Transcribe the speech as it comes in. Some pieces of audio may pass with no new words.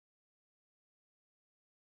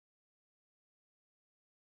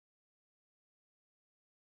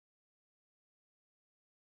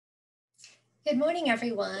Good morning,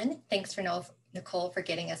 everyone. Thanks for Nicole for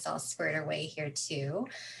getting us all squared away here too.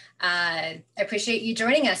 I appreciate you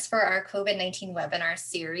joining us for our COVID-19 webinar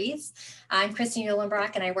series. I'm Christine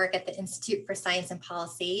Uhlenbrock and I work at the Institute for Science and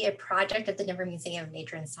Policy, a project of the Denver Museum of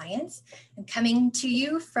Nature and Science. I'm coming to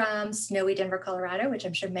you from snowy Denver, Colorado, which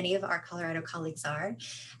I'm sure many of our Colorado colleagues are.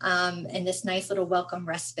 And this nice little welcome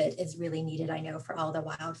respite is really needed, I know, for all the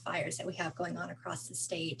wildfires that we have going on across the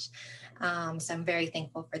state. So I'm very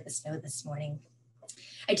thankful for the snow this morning.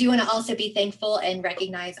 I do want to also be thankful and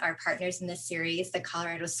recognize our partners in this series, the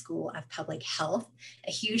Colorado School of Public Health.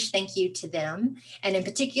 A huge thank you to them, and in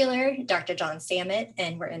particular, Dr. John Samet,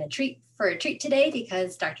 and we're in for a treat today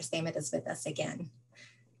because Dr. Samet is with us again.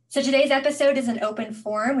 So today's episode is an open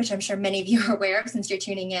forum, which I'm sure many of you are aware of since you're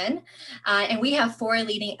tuning in, and we have 4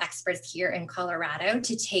 leading experts here in Colorado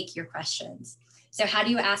to take your questions. So how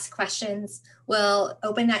do you ask questions? Well,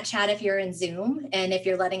 open that chat if you're in Zoom. And if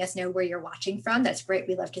you're letting us know where you're watching from, that's great.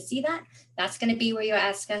 We love to see that. That's going to be where you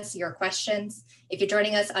ask us your questions. If you're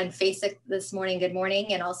joining us on Facebook this morning, good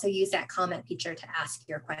morning. And also use that comment feature to ask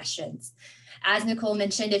your questions. As Nicole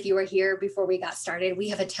mentioned, if you were here before we got started, we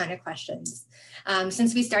have a ton of questions.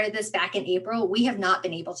 Since we started this back in April, we have not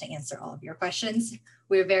been able to answer all of your questions.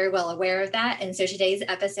 We're very well aware of that. And so today's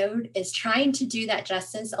episode is trying to do that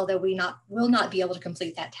justice, although we will not be able to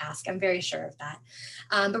complete that task. I'm very sure of that.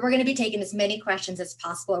 But we're going to be taking as many questions as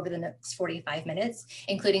possible over the next 45 minutes,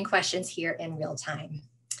 including questions here in real time.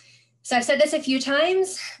 So I've said this a few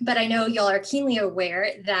times, but I know y'all are keenly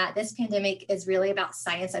aware that this pandemic is really about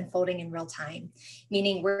science unfolding in real time,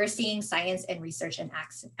 meaning we're seeing science and research in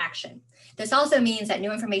action. This also means that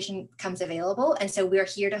new information comes available, and so we're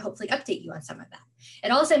here to hopefully update you on some of that.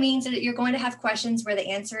 It also means that you're going to have questions where the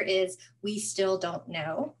answer is, we still don't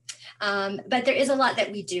know. But there is a lot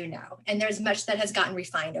that we do know, and there's much that has gotten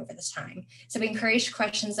refined over this time. So we encourage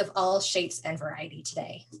questions of all shapes and variety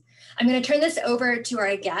today. I'm going to turn this over to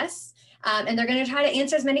our guests, and they're going to try to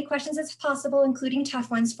answer as many questions as possible, including tough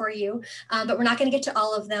ones for you, but we're not going to get to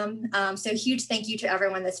all of them. So a huge thank you to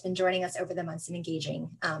everyone that's been joining us over the months and engaging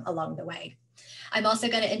along the way. I'm also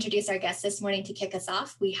going to introduce our guests this morning to kick us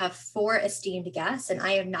off. We have 4 esteemed guests, and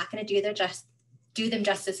I am not going to do them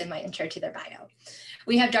justice in my intro to their bio.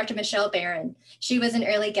 We have Dr. Michelle Barron. She was an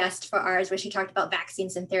early guest for ours where she talked about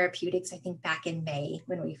vaccines and therapeutics, I think back in May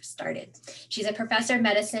when we started. She's a professor of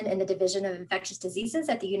medicine in the Division of Infectious Diseases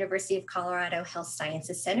at the University of Colorado Health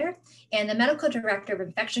Sciences Center and the medical director of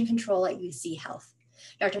infection control at UC Health.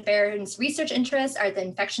 Dr. Barron's research interests are the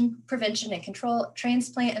infection prevention and control,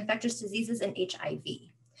 transplant, infectious diseases, and HIV.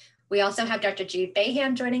 We also have Dr. Jude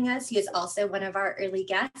Bayham joining us. He is also one of our early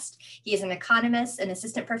guests. He is an economist, an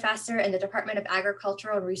assistant professor in the Department of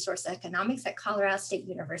Agricultural and Resource Economics at Colorado State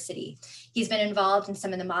University. He's been involved in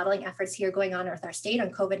some of the modeling efforts here going on with our state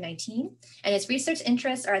on COVID-19, and his research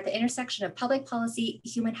interests are at the intersection of public policy,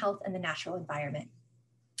 human health, and the natural environment.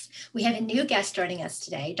 We have a new guest joining us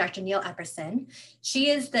today, Dr. Neill Epperson. She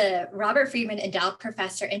is the Robert Friedman Endowed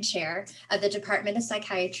Professor and Chair of the Department of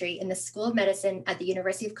Psychiatry in the School of Medicine at the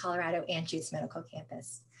University of Colorado and Jude's Medical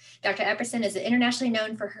Campus. Dr. Epperson is internationally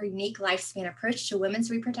known for her unique lifespan approach to women's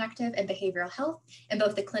reproductive and behavioral health in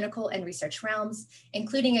both the clinical and research realms,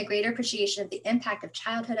 including a greater appreciation of the impact of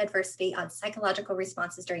childhood adversity on psychological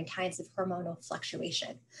responses during times of hormonal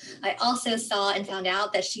fluctuation. I also saw and found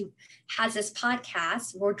out that she has this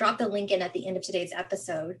podcast, we'll drop the link in at the end of today's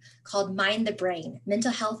episode, called Mind the Brain,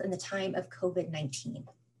 Mental Health in the Time of COVID-19.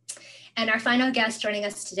 And our final guest joining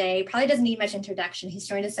us today probably doesn't need much introduction. He's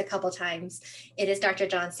joined us a couple times. It is Dr.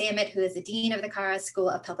 John Samet, who is the Dean of the Colorado School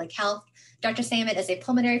of Public Health. Dr. Samet is a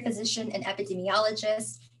pulmonary physician and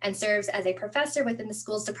epidemiologist and serves as a professor within the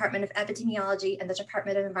school's Department of Epidemiology and the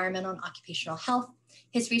Department of Environmental and Occupational Health.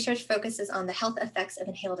 His research focuses on the health effects of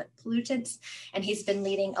inhaled pollutants, and he's been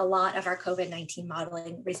leading a lot of our COVID-19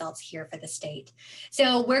 modeling results here for the state.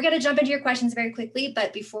 So we're going to jump into your questions very quickly,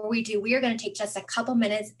 but before we do, we are going to take just a couple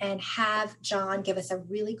minutes and have John give us a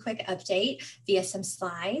really quick update via some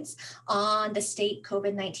slides on the state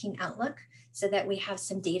COVID-19 outlook so that we have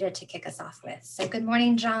some data to kick us off with. So good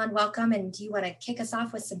morning, John, welcome. And do you want to kick us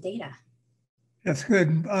off with some data? Yes,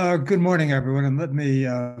 good. Good morning, everyone. And let me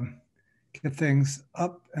get things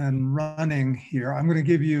up and running here. I'm going to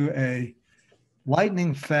give you a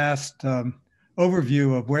lightning fast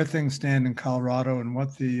overview of where things stand in Colorado and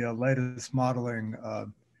what the latest modeling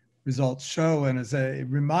results show. And as a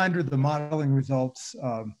reminder, the modeling results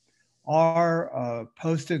are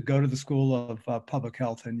posted. Go to the School of Public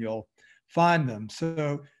Health and you'll find them.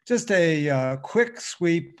 So just a quick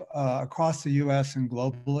sweep across the US and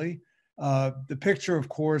globally. The picture, of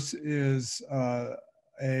course, is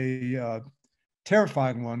a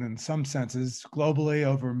terrifying one in some senses. Globally,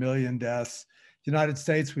 over 1 million deaths. United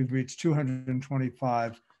States, we've reached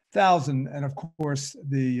 225,000. And of course,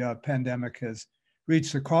 the pandemic has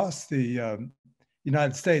reached across the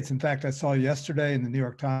United States. In fact, I saw yesterday in the New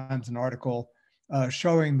York Times an article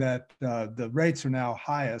showing that the rates are now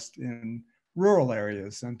highest in rural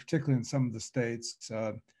areas, and particularly in some of the states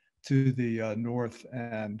to the north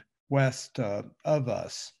and west of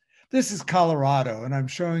us. This is Colorado, and I'm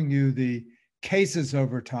showing you the cases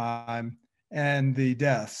over time and the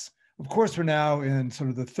deaths. Of course, we're now in sort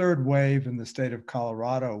of the third wave in the state of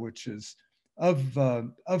Colorado, which is of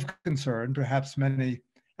concern, perhaps many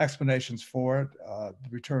explanations for it, the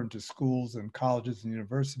return to schools and colleges and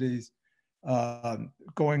universities,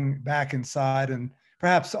 going back inside, and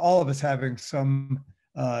perhaps all of us having some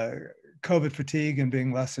COVID fatigue and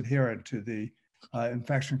being less adherent to the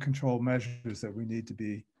infection control measures that we need to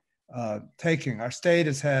be taking. Our state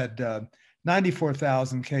has had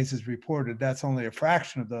 94,000 cases reported. That's only a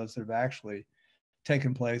fraction of those that have actually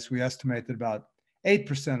taken place. We estimate that about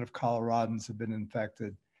 8% of Coloradans have been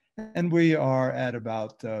infected, and we are at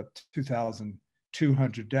about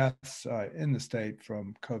 2,200 deaths in the state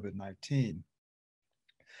from COVID-19.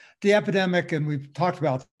 The epidemic, and we've talked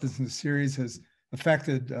about this in the series, has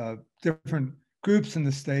affected different groups in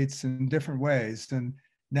the states in different ways. And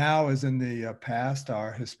now, as in the past,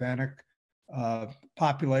 our Hispanic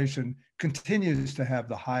population continues to have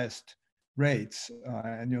the highest rates.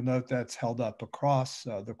 And you'll note that's held up across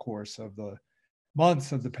the course of the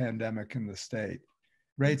months of the pandemic in the state.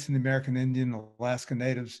 Rates in the American Indian and Alaska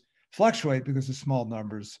Natives fluctuate because of small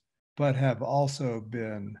numbers, but have also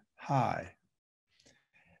been high.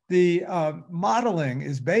 The modeling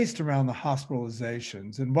is based around the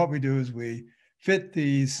hospitalizations. And what we do is we fit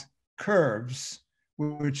these curves,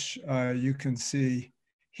 which you can see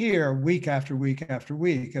here week after week after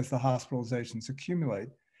week as the hospitalizations accumulate.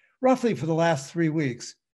 Roughly for the last 3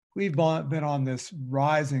 weeks, we've been on this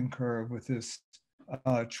rising curve with this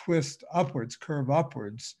twist upwards, curve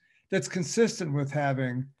upwards, that's consistent with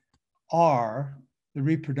having R, the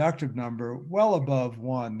reproductive number, well above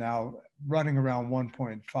 1, now running around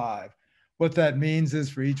 1.5. What that means is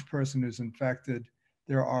for each person who's infected,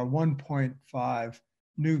 there are 1.5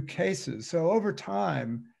 new cases. So over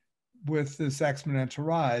time, with this exponential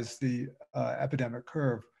rise, the epidemic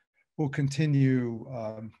curve will continue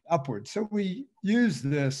upwards. So we use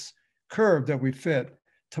this curve that we fit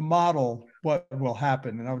to model what will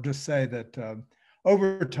happen. And I would just say that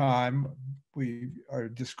over time, we are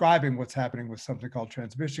describing what's happening with something called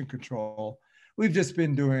transmission control. We've just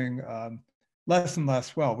been doing less and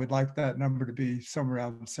less well. We'd like that number to be somewhere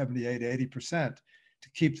around 78, 80% to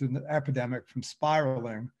keep the epidemic from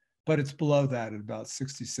spiraling, but it's below that at about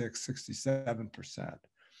 66, 67%.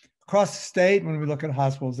 Across the state, when we look at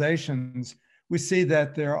hospitalizations, we see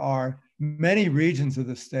that there are many regions of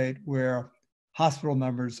the state where hospital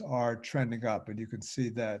numbers are trending up. And you can see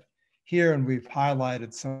that here, and we've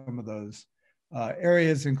highlighted some of those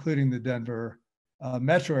areas, including the Denver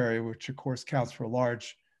metro area, which of course counts for a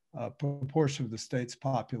large proportion of the state's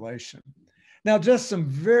population. Now, just some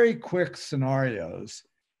very quick scenarios.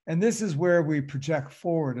 And this is where we project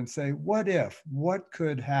forward and say, what if, what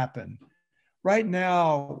could happen? Right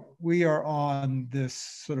now, we are on this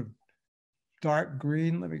sort of dark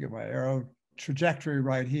green, let me get my arrow, trajectory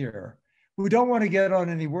right here. We don't want to get on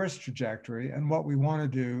any worse trajectory. And what we want to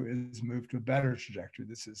do is move to a better trajectory.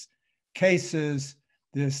 This is cases,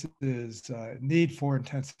 this is need for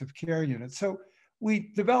intensive care units. So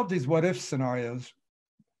we develop these what if scenarios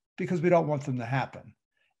because we don't want them to happen.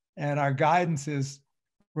 And our guidance is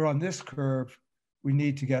we're on this curve, we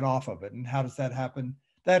need to get off of it. And how does that happen?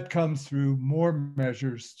 That comes through more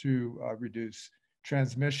measures to reduce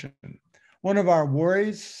transmission. One of our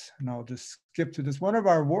worries, and I'll just skip to this, one of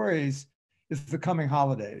our worries is the coming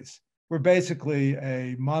holidays. We're basically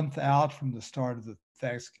a month out from the start of the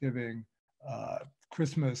Thanksgiving,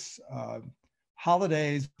 Christmas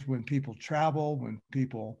holidays, when people travel, when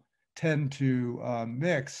people tend to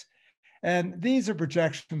mix. And these are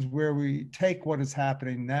projections where we take what is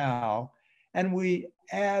happening now and we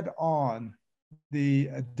add on the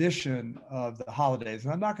addition of the holidays.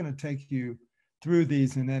 And I'm not going to take you through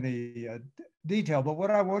these in any detail, but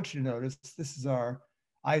what I want you to notice, this is our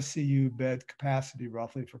ICU bed capacity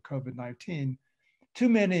roughly for COVID-19. Too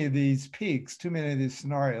many of these peaks, too many of these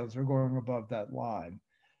scenarios are going above that line.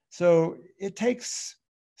 So it takes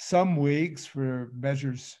some weeks for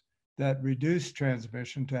measures that reduce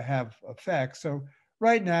transmission to have effect. So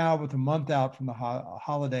right now, with a month out from the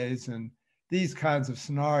holidays and these kinds of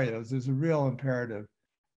scenarios, there's a real imperative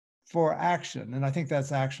for action. And I think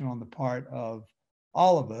that's action on the part of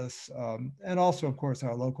all of us, and also, of course,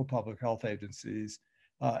 our local public health agencies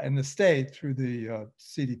and the state through the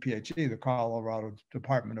CDPHE, the Colorado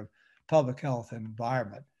Department of Public Health and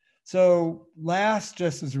Environment. So last,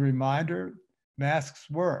 just as a reminder, masks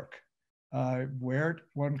work. Wear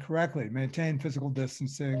one correctly, maintain physical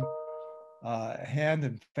distancing, hand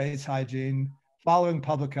and face hygiene, following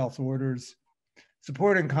public health orders,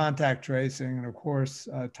 supporting contact tracing, and of course,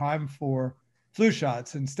 time for flu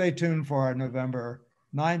shots. And stay tuned for our November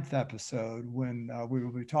 9th episode when we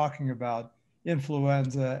will be talking about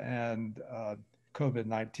influenza and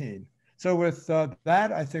COVID-19. So with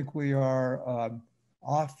that, I think we are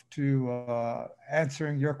off to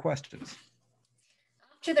answering your questions.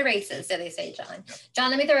 To the races, so they say, John.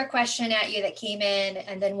 John, let me throw a question at you that came in,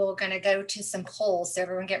 and then we're going to go to some polls. So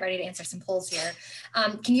everyone get ready to answer some polls here.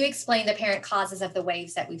 Can you explain the apparent causes of the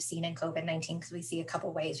waves that we've seen in COVID-19? Because we see a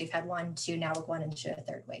couple waves. We've had 1, 2, now we're going into a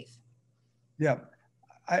third wave. Yeah,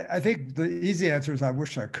 I think the easy answer is I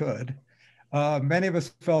wish I could. Many of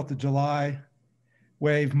us felt the July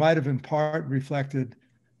wave might have in part reflected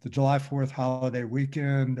the July 4th holiday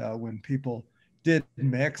weekend when people did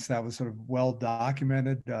mix. That was sort of well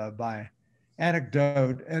documented by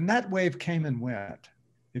anecdote. And that wave came and went,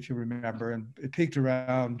 if you remember, and it peaked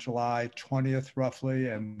around July 20th roughly,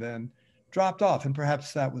 and then dropped off. And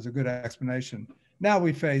perhaps that was a good explanation. Now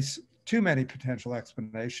we face too many potential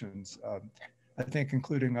explanations, I think,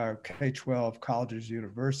 including our K-12 colleges,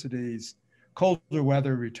 universities, colder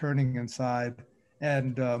weather returning inside,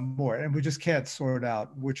 and more. And we just can't sort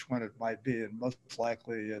out which one it might be. And most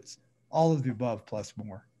likely it's all of the above plus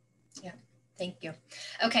more. Yeah, thank you.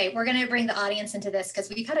 Okay, we're going to bring the audience into this because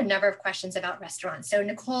we've had a number of questions about restaurants. So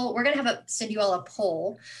Nicole, we're going to send you all a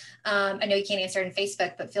poll. I know you can't answer in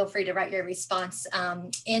Facebook, but feel free to write your response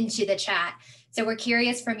into the chat. So we're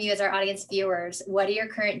curious from you as our audience viewers, what are your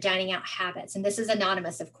current dining out habits? And this is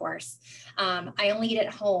anonymous, of course. I only eat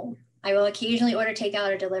at home. I will occasionally order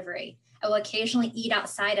takeout or delivery. I will occasionally eat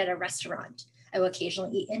outside at a restaurant. I will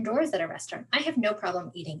occasionally eat indoors at a restaurant. I have no problem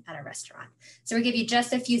eating at a restaurant. So we'll give you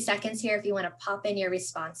just a few seconds here if you want to pop in your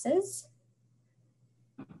responses.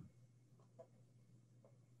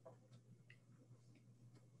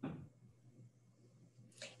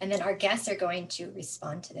 And then our guests are going to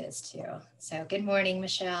respond to those too. So good morning,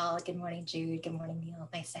 Michelle. Good morning, Jude. Good morning, Neil.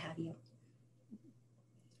 Nice to have you.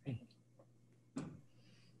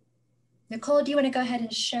 Nicole, do you want to go ahead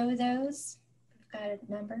and show those? We've got a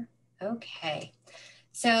number. Okay.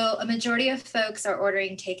 So a majority of folks are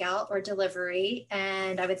ordering takeout or delivery,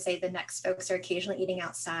 and I would say the next folks are occasionally eating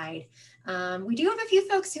outside. We do have a few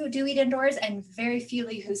folks who do eat indoors and very few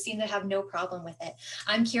who seem to have no problem with it.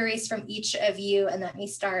 I'm curious from each of you, and let me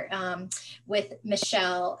start with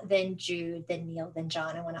Michelle, then Jude, then Neil, then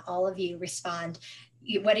John. I want all of you respond.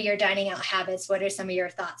 What are your dining out habits? What are some of your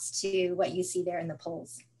thoughts to what you see there in the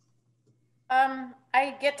polls?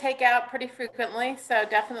 I get takeout pretty frequently, so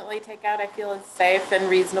definitely takeout I feel is safe and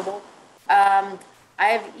reasonable.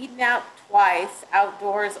 I've eaten out twice,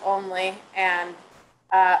 outdoors only, and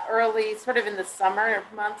early, sort of in the summer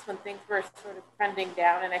months when things were sort of trending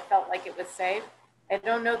down and I felt like it was safe. I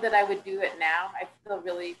don't know that I would do it now. I feel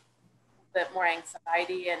really a bit more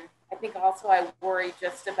anxiety, and I think also I worry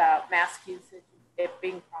just about mask usage, it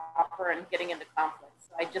being proper and getting into conflict.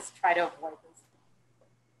 So I just try to avoid this.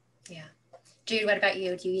 Yeah. Jude, what about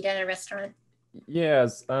you? Do you eat at a restaurant?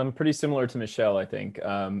 Yes, pretty similar to Michelle, I think.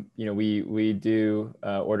 You know, we do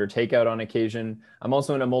order takeout on occasion. I'm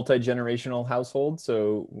also in a multi-generational household,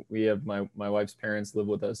 so we have my wife's parents live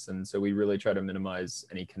with us, and so we really try to minimize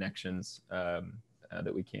any connections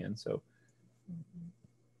that we can. So,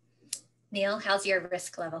 Neil, how's your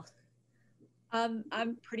risk level?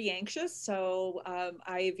 I'm pretty anxious, so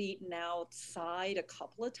I've eaten outside a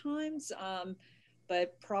couple of times.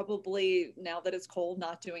 But probably now that it's cold,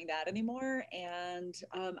 not doing that anymore. And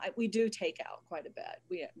we do take out quite a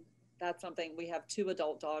bit. That's something, we have 2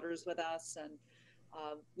 adult daughters with us, and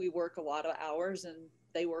we work a lot of hours and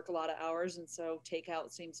they work a lot of hours. And so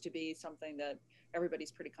takeout seems to be something that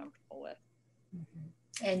everybody's pretty comfortable with.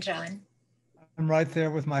 Mm-hmm. And John? I'm right there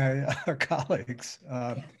with my colleagues.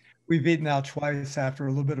 Yeah. We've eaten out twice after a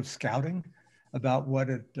little bit of scouting about what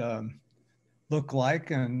it looked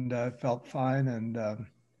like, and felt fine and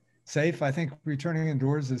safe. I think returning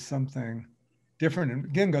indoors is something different, and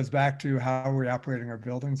again goes back to how are we operating our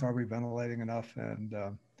buildings, are we ventilating enough, and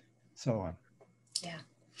so on. Yeah,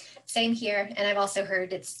 same here. And I've also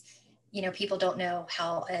heard it's people don't know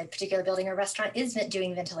how a particular building or restaurant is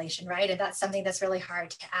doing ventilation, right? And that's something that's really hard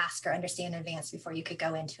to ask or understand in advance before you could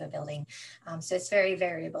go into a building. So it's very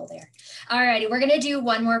variable there. All righty, we're gonna do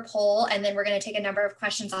one more poll, and then we're gonna take a number of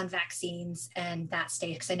questions on vaccines and that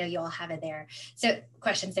stage, because I know you all have it there. So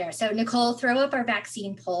questions there. So Nicole, throw up our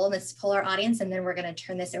vaccine poll. Let's poll our audience, and then we're gonna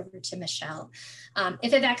turn this over to Michelle.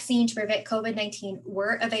 If a vaccine to prevent COVID-19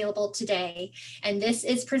 were available today, and this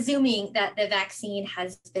is presuming that the vaccine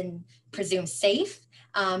has been presumed safe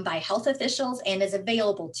by health officials and is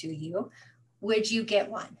available to you, would you get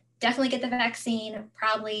one? Definitely get the vaccine,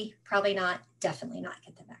 probably not, definitely not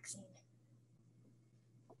get the vaccine.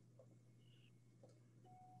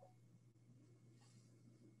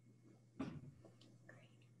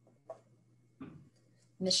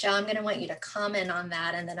 Michelle, I'm going to want you to comment on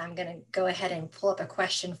that, and then I'm going to go ahead and pull up a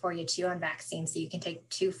question for you too on vaccines, so you can take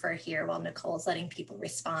two for here while Nicole's letting people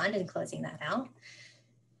respond and closing that out.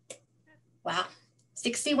 Wow,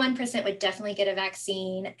 61% would definitely get a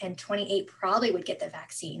vaccine, and 28 probably would get the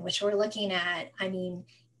vaccine, which we're looking at,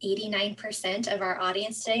 89% of our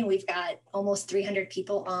audience today. We've got almost 300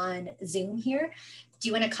 people on Zoom here. Do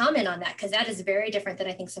you want to comment on that? Because that is very different than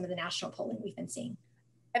I think some of the national polling we've been seeing.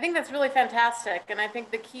 I think that's really fantastic. And I think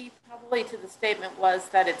the key probably to the statement was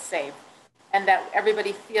that it's safe and that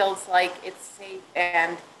everybody feels like it's safe.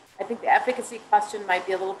 And I think the efficacy question might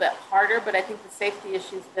be a little bit harder, but I think the safety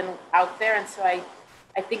issue's been out there. And so I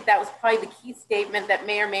think that was probably the key statement that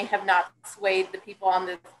may or may have not swayed the people on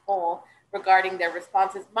this poll regarding their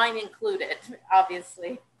responses, mine included,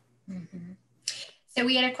 obviously. Mm-hmm. So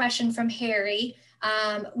we had a question from Harry.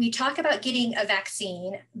 We talk about getting a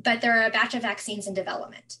vaccine, but there are a batch of vaccines in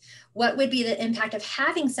development. What would be the impact of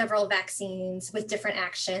having several vaccines with different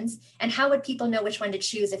actions? And how would people know which one to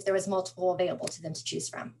choose if there was multiple available to them to choose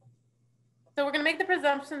from? So we're going to make the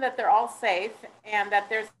presumption that they're all safe and that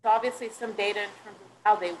there's obviously some data in terms of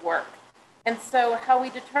how they work. And so how we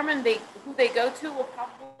determine who they go to will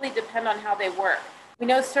probably depend on how they work. We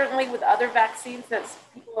know certainly with other vaccines that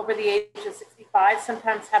people over the age of 65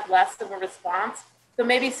 sometimes have less of a response. So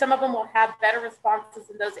maybe some of them will have better responses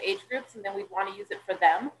in those age groups, and then we'd want to use it for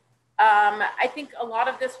them. I think a lot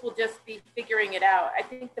of this will just be figuring it out. I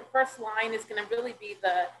think the first line is going to really be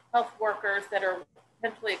the health workers that are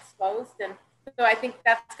potentially exposed. And so I think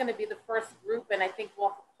that's going to be the first group. And I think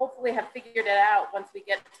we'll hopefully have figured it out once we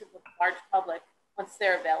get to the large public, once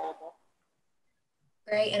they're available.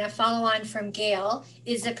 Great, and a follow-on from Gail,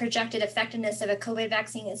 is the projected effectiveness of a COVID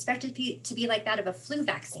vaccine expected to be like that of a flu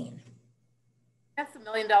vaccine? That's $1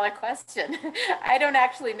 million question. I don't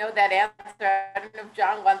actually know that answer. I don't know if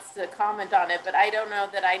John wants to comment on it, but I don't know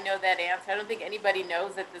that I know that answer. I don't think anybody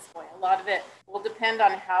knows at this point. A lot of it will depend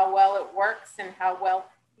on how well it works and how well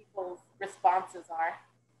people's responses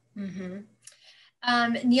are.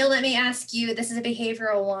 Mm-hmm. Neill, let me ask you, this is a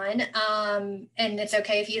behavioral one, and it's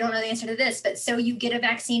okay if you don't know the answer to this, but so you get a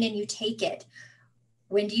vaccine and you take it.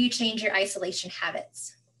 When do you change your isolation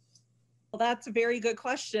habits? Well, that's a very good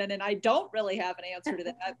question. And I don't really have an answer to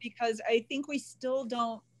that because I think we still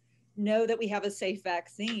don't know that we have a safe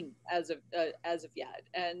vaccine as of yet.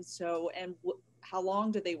 And so, how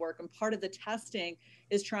long do they work? And part of the testing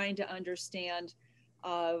is trying to understand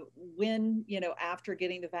when, after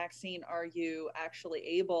getting the vaccine, are you actually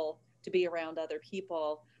able to be around other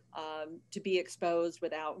people, to be exposed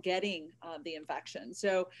without getting the infection?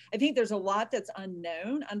 So I think there's a lot that's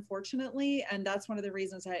unknown, unfortunately. And that's one of the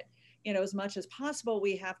reasons that, as much as possible,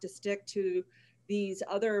 we have to stick to these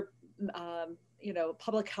other,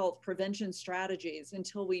 public health prevention strategies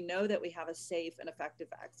until we know that we have a safe and effective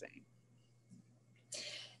vaccine.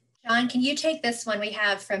 John, can you take this one we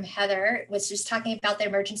have from Heather, was just talking about the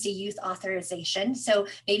emergency use authorization. So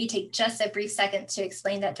maybe take just a brief second to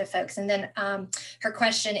explain that to folks. And then her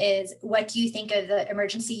question is, what do you think of the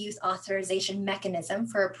emergency use authorization mechanism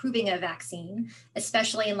for approving a vaccine,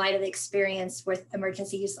 especially in light of the experience with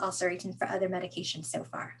emergency use authorization for other medications so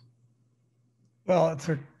far? Well, it's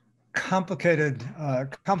a complicated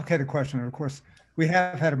question. And of course, we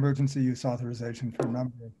have had emergency use authorization for a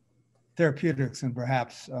number of therapeutics, and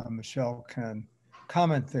perhaps Michelle can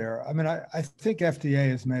comment there. I mean, I think FDA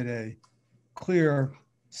has made a clear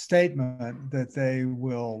statement that they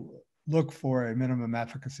will look for a minimum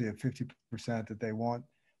efficacy of 50%, that they want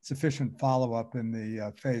sufficient follow-up in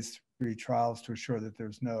the phase 3 trials to assure that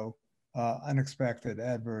there's no unexpected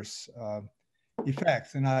adverse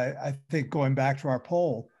effects. And I think going back to our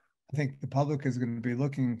poll, I think the public is going to be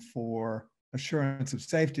looking for assurance of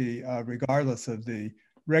safety regardless of the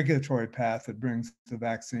regulatory path that brings the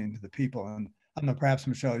vaccine to the people. And I don't know, perhaps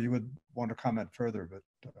Michelle, you would want to comment further, but.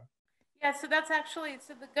 Yeah, so that's actually,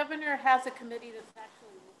 so the governor has a committee that's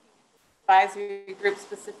actually looking advisory group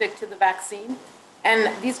specific to the vaccine.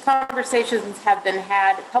 And these conversations have been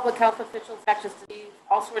had, public health officials, infectious disease,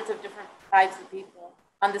 all sorts of different types of people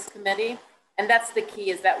on this committee. And that's the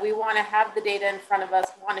key, is that we want to have the data in front of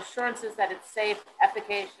us, want assurances that it's safe,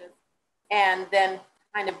 efficacious, and then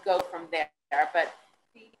kind of go from there. But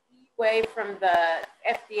the way from the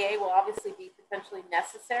FDA will obviously be potentially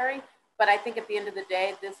necessary. But I think at the end of the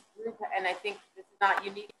day, this group, and I think this is not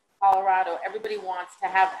unique to Colorado, everybody wants to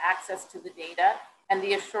have access to the data and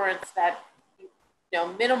the assurance that, you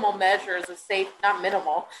know, minimal measures of safety, not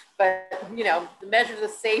minimal, but, you know, the measures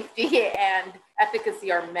of safety and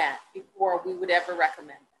efficacy are met before we would ever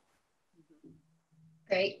recommend it.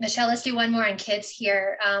 Great. Michelle, let's do one more on kids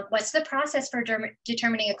here. What's the process for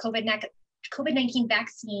determining a COVID-19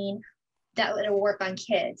 vaccine that will work on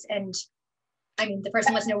kids? And I mean, the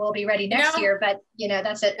person wants to know we'll be ready next year, but you know,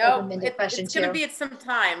 that's an open-ended question it's going to be at some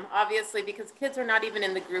time, obviously, because kids are not even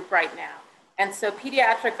in the group right now. And so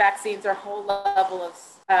pediatric vaccines are a whole level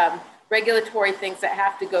of regulatory things that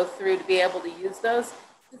have to go through to be able to use those.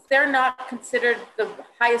 Since they're not considered the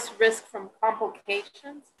highest risk from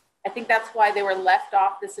complications, I think that's why they were left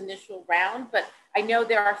off this initial round. But I know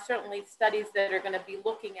there are certainly studies that are going to be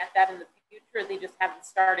looking at that in the future. They just haven't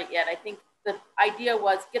started yet. I think the idea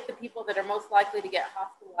was get the people that are most likely to get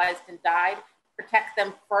hospitalized and died, protect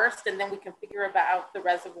them first, and then we can figure out the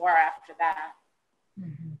reservoir after that.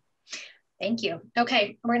 Mm-hmm. Thank you.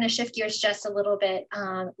 Okay, we're going to shift gears just a little bit.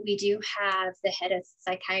 We do have the head of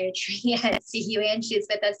psychiatry at CU, and she's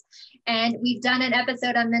with us. And we've done an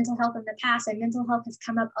episode on mental health in the past, and mental health has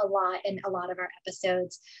come up a lot in a lot of our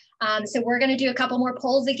episodes. So we're going to do a couple more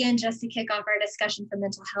polls again just to kick off our discussion for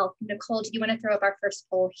mental health. Nicole, do you want to throw up our first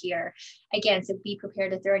poll here? Again, so be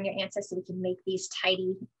prepared to throw in your answers so we can make these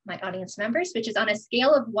tidy, my audience members, which is on a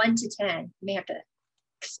scale of 1 to 10. You may have to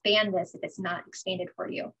expand this if it's not expanded for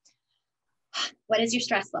you. What is your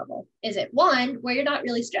stress level? Is it 1, where you're not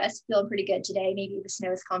really stressed, feeling pretty good today, maybe the snow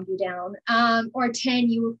has calmed you down, or 10,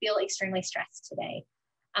 you will feel extremely stressed today?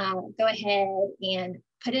 Go ahead and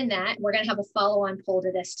put in that. We're going to have a follow-on poll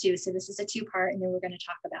to this too. So this is a 2-part, and then we're going to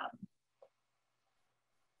talk about them.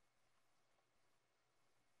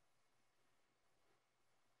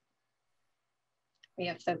 We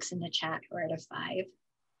have folks in the chat who are at a 5.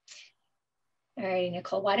 All right,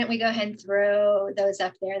 Nicole, why don't we go ahead and throw those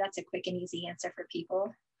up there? That's a quick and easy answer for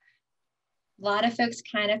people. A lot of folks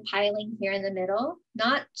kind of piling here in the middle,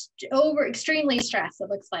 not over extremely stressed, it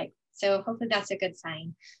looks like. So hopefully that's a good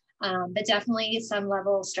sign. But definitely some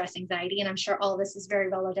level of stress, anxiety, and I'm sure all this is very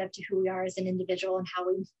relative to who we are as an individual and how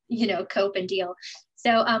we, you know, cope and deal.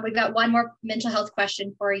 So we've got one more mental health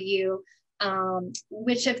question for you.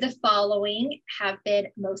 Which of the following have been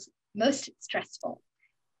most stressful?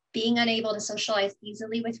 Being unable to socialize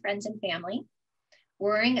easily with friends and family,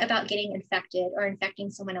 worrying about getting infected or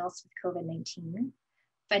infecting someone else with COVID-19,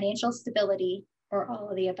 financial stability, or all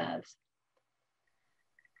of the above?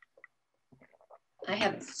 I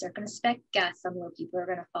have a circumspect guess on where people are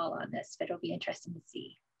going to fall on this, but it'll be interesting to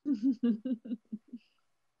see.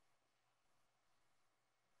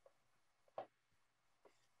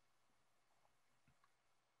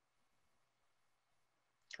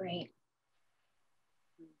 Great.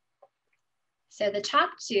 So the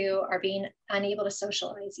top 2 are being unable to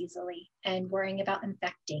socialize easily and worrying about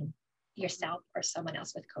infecting yourself or someone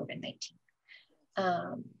else with COVID-19.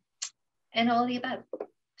 And all of the above.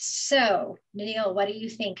 So, Neill, what do you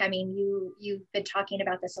think? I mean, you've been talking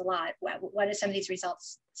about this a lot. What do some of these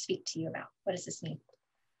results speak to you about? What does this mean?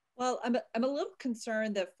 Well, I'm a little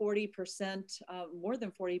concerned that 40%, more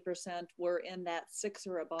than 40% were in that 6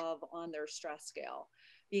 or above on their stress scale.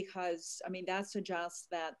 Because, I mean, that suggests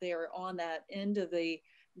that they're on that end of the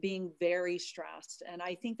being very stressed. And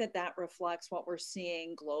I think that that reflects what we're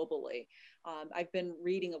seeing globally. I've been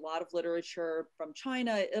reading a lot of literature from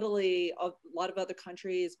China, Italy, a lot of other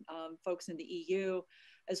countries, folks in the EU,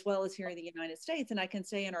 as well as here in the United States. And I can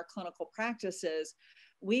say in our clinical practices,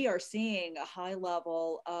 we are seeing a high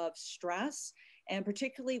level of stress, and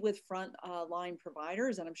particularly with frontline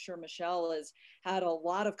providers. And I'm sure Michelle has had a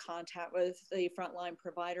lot of contact with the frontline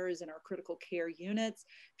providers in our critical care units,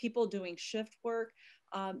 people doing shift work.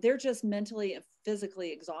 They're just mentally and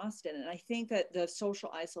physically exhausted. And I think that the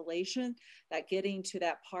social isolation, that getting to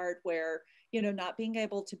that part where, you know, not being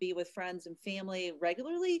able to be with friends and family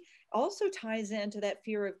regularly also ties into that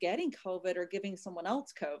fear of getting COVID or giving someone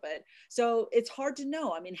else COVID. So it's hard to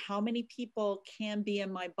know. I mean, how many people can be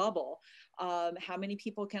in my bubble? How many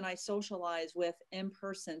people can I socialize with in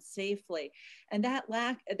person safely? And that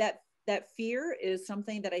that fear is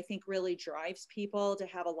something that I think really drives people to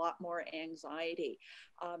have a lot more anxiety.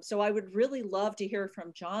 So I would really love to hear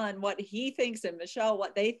from John what he thinks, and Michelle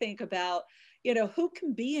what they think about, who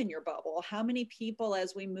can be in your bubble, how many people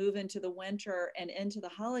as we move into the winter and into the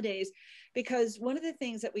holidays. Because one of the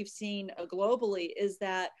things that we've seen globally is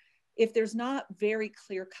that if there's not very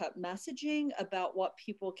clear-cut messaging about what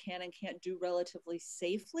people can and can't do relatively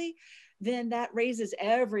safely, then that raises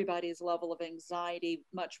everybody's level of anxiety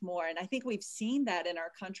much more. And I think we've seen that in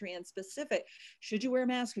our country in specific. Should you wear a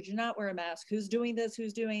mask? Should you not wear a mask? Who's doing this?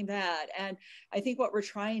 Who's doing that? And I think what we're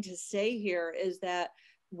trying to say here is that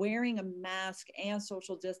wearing a mask and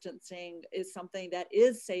social distancing is something that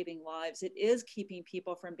is saving lives. It is keeping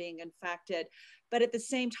people from being infected. But at the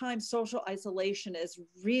same time, social isolation is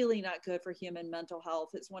really not good for human mental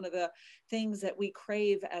health. It's one of the things that we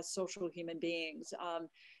crave as social human beings,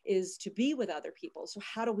 is to be with other people. So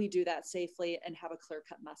how do we do that safely and have a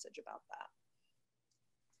clear-cut message about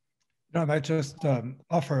that? I might just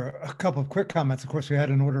offer a couple of quick comments. Of course, we had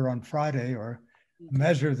an order on Friday, or a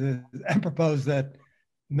measure that and proposed that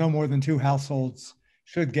no more than 2 households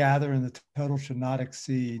should gather, and the total should not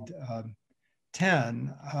exceed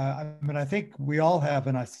 10. I think we all have,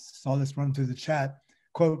 and I saw this run through the chat,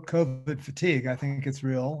 quote, COVID fatigue. I think it's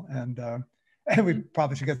real, and we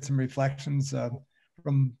probably should get some reflections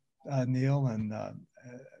from Neill and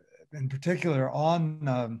in particular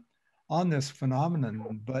on this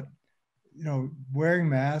phenomenon. But wearing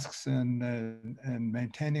masks and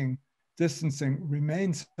maintaining distancing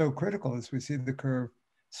remains so critical as we see the curve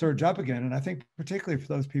surge up again. And I think particularly for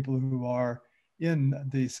those people who are in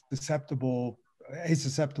the asusceptible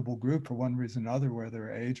group for one reason or another, whether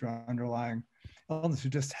age or underlying illness, you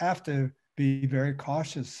just have to be very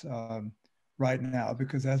cautious right now,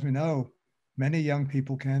 because as we know, many young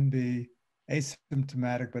people can be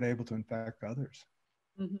asymptomatic but able to infect others.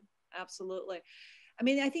 Mm-hmm. Absolutely. I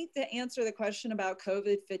mean, I think to answer the question about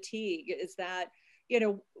COVID fatigue is that,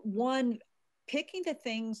 one, picking the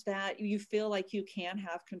things that you feel like you can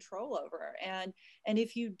have control over. And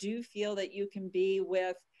if you do feel that you can be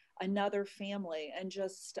with another family and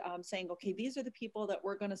just saying, okay, these are the people that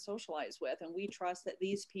we're going to socialize with, and we trust that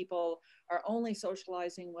these people are only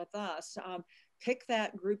socializing with us. Pick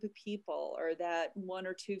that group of people, or that 1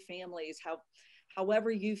 or 2 families,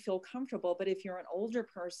 however you feel comfortable. But if you're an older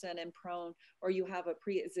person and prone, or you have a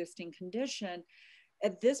pre-existing condition,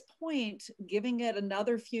 at this point, giving it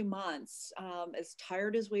another few months, as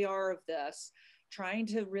tired as we are of this, trying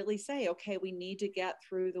to really say, okay, we need to get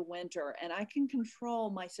through the winter, and I can control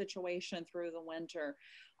my situation through the winter,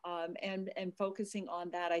 and focusing on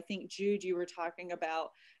that. I think, Jude, you were talking about,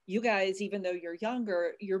 you guys, even though you're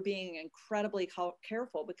younger, you're being incredibly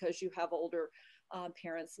careful because you have older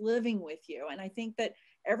parents living with you. And I think that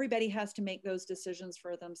everybody has to make those decisions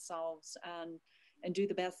for themselves, and do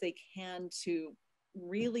the best they can to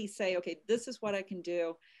really say, okay, this is what I can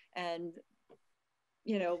do. And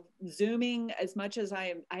Zooming, as much as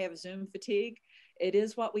I have Zoom fatigue, it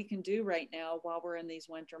is what we can do right now while we're in these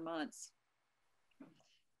winter months.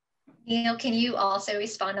 Neill, can you also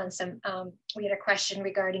respond on some, we had a question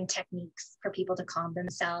regarding techniques for people to calm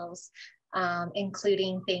themselves,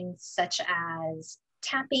 including things such as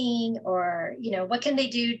tapping, or, what can they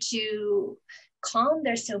do to calm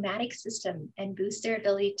their somatic system and boost their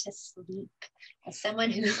ability to sleep? As someone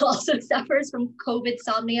who also suffers from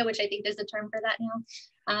COVID-somnia, which I think there's a term for that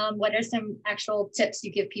now, what are some actual tips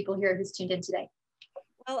you give people here who's tuned in today?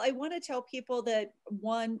 Well, I want to tell people that,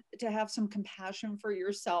 one, to have some compassion for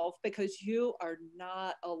yourself, because you are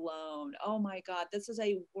not alone. Oh my God, this is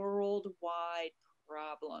a worldwide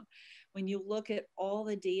problem. When you look at all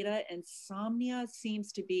the data, insomnia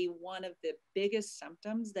seems to be one of the biggest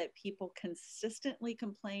symptoms that people consistently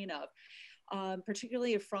complain of.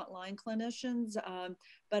 Particularly of frontline clinicians,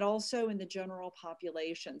 but also in the general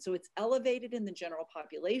population. So it's elevated in the general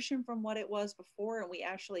population from what it was before, and we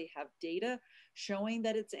actually have data showing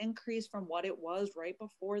that it's increased from what it was right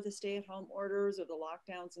before the stay-at-home orders or the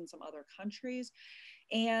lockdowns in some other countries.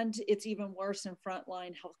 And it's even worse in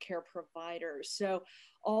frontline healthcare providers. So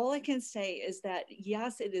all I can say is that,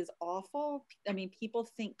 yes, it is awful. I mean, people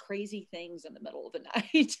think crazy things in the middle of the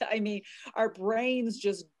night. I mean, our brains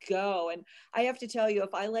just go. And I have to tell you,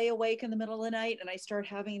 if I lay awake in the middle of the night and I start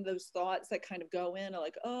having those thoughts that kind of go in,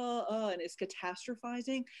 like, and it's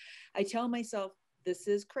catastrophizing, I tell myself, this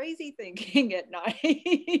is crazy thinking at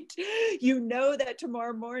night. You know that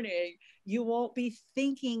tomorrow morning you won't be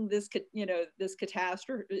thinking this, this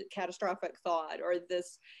catastrophic thought, or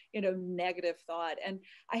this, negative thought. And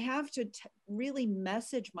I have to really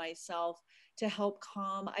message myself to help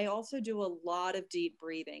calm. I also do a lot of deep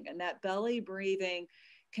breathing, and that belly breathing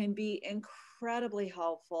can be incredibly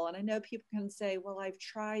helpful. And I know people can say, well, I've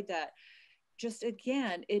tried that. Just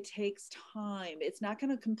again, it takes time. It's not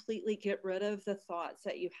going to completely get rid of the thoughts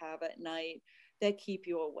that you have at night that keep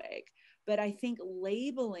you awake. But I think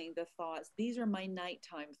labeling the thoughts, these are my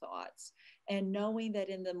nighttime thoughts, and knowing that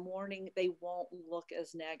in the morning they won't look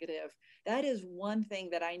as negative. That is one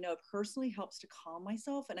thing that I know personally helps to calm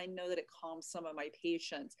myself. And I know that it calms some of my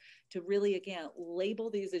patients to really, again,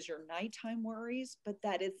 label these as your nighttime worries, but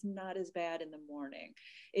that it's not as bad in the morning.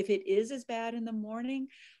 If it is as bad in the morning,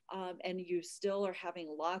 and you still are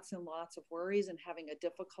having lots and lots of worries and having a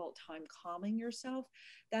difficult time calming yourself,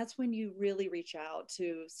 that's when you really reach out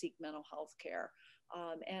to seek mental health care.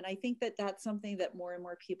 And I think that that's something that more and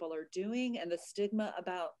more people are doing, and the stigma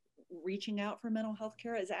about reaching out for mental health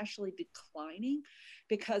care is actually declining,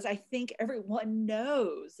 because I think everyone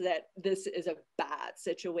knows that this is a bad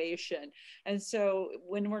situation. And so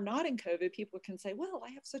when we're not in COVID, people can say, well,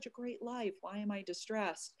 I have such a great life. Why am I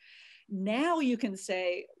distressed? Now you can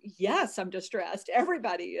say, yes, I'm distressed.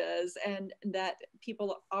 Everybody is. And that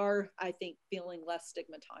people are, I think, feeling less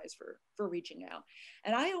stigmatized for reaching out.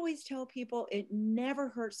 And I always tell people it never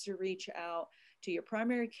hurts to reach out to your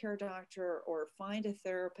primary care doctor or find a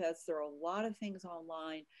therapist. There are a lot of things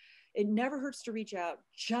online. It never hurts to reach out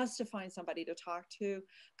just to find somebody to talk to.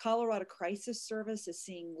 Colorado Crisis Service is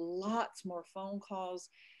seeing lots more phone calls,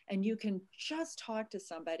 and you can just talk to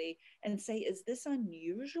somebody and say, is this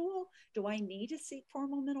unusual? Do I need to seek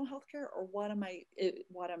formal mental health care, or what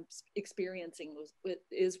I'm experiencing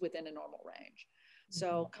is within a normal range?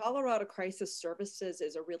 So Colorado Crisis Services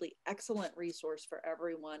is a really excellent resource for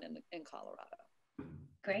everyone in Colorado.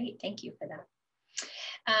 Great, thank you for that.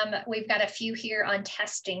 We've got a few here on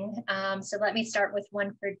testing. So let me start with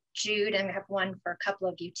one for Jude, and I have one for a couple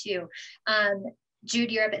of you too.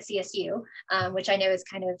 Jude, you're up at CSU, which I know has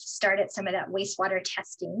kind of started some of that wastewater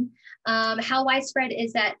testing. How widespread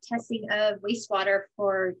is that testing of wastewater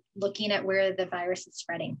for looking at where the virus is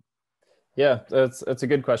spreading? Yeah, that's a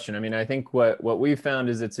good question. I mean, I think what we've found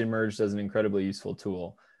is it's emerged as an incredibly useful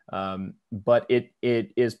tool, but it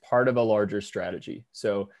is part of a larger strategy.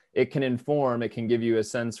 So it can inform, it can give you a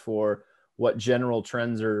sense for what general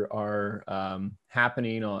trends are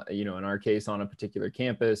happening, in our case, on a particular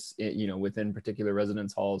campus, within particular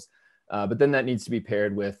residence halls. But then that needs to be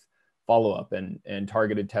paired with follow-up and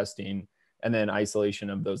targeted testing, and then isolation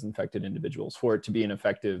of those infected individuals for it to be an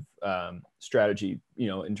effective strategy.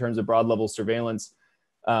 In terms of broad level surveillance,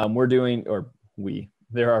 there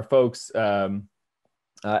are folks at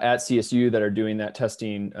CSU that are doing that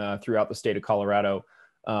testing throughout the state of Colorado.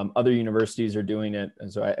 Other universities are doing it.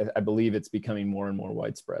 And so I believe it's becoming more and more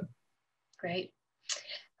widespread. Great.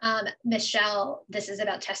 Michelle, this is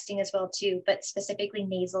about testing as well too, but specifically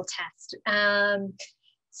nasal test.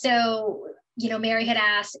 So, Mary had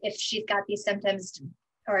asked if she's got these symptoms,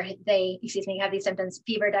 or have these symptoms,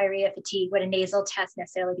 fever, diarrhea, fatigue, would a nasal test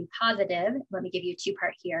necessarily be positive? Let me give you a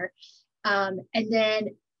two-part here. And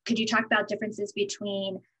then could you talk about differences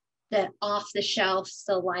between the off-the-shelf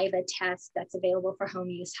saliva test that's available for home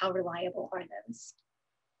use? How reliable are those?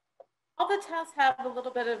 All the tests have a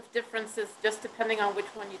little bit of differences just depending on which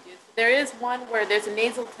one you do. So there is one where there's a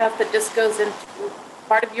nasal test that just goes into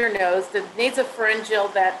part of your nose, the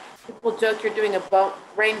nasopharyngeal that people joke you're doing a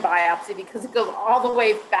brain biopsy because it goes all the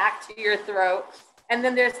way back to your throat. And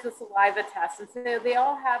then there's the saliva test. And so they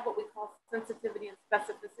all have what we call sensitivity and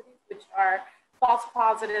specificity, which are false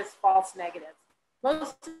positives, false negatives.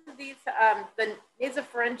 Most of these, the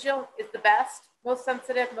nasopharyngeal is the best, most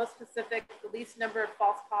sensitive, most specific, the least number of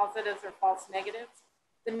false positives or false negatives.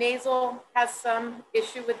 The nasal has some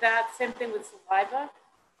issue with that, same thing with saliva.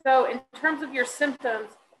 So in terms of your symptoms,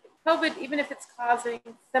 COVID, even if it's causing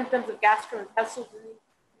symptoms of gastrointestinal disease,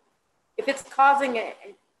 if it's causing it,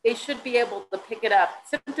 they should be able to pick it up.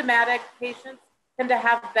 Symptomatic patients tend to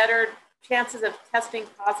have better chances of testing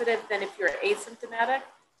positive than if you're asymptomatic.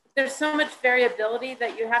 There's so much variability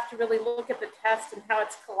that you have to really look at the test and how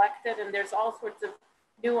it's collected. And there's all sorts of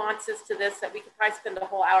nuances to this that we could probably spend a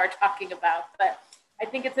whole hour talking about. But I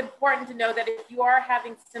think it's important to know that if you are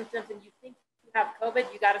having symptoms and you think you have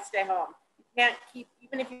COVID, you got to stay home. You can't keep,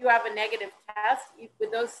 even if you have a negative test,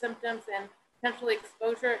 with those symptoms and potential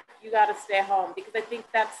exposure, you got to stay home. Because I think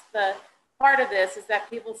that's the part of this, is that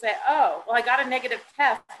people say, oh, well, I got a negative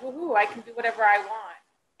test. Woohoo, I can do whatever I want.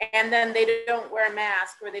 And then they don't wear a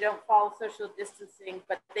mask or they don't follow social distancing,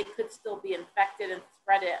 but they could still be infected and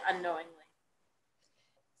spread it unknowingly.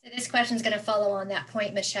 So this question is going to follow on that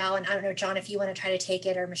point, Michelle. And I don't know, John, if you want to try to take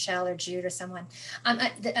it, or Michelle or Jude or someone.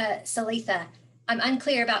 Salitha, I'm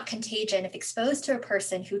unclear about contagion. If exposed to a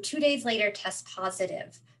person who 2 days later tests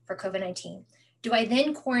positive for COVID-19, Do I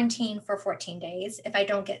then quarantine for 14 days? If I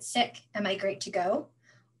don't get sick, am I great to go?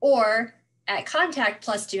 Or at contact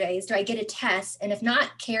plus 2 days, do I get a test? And if not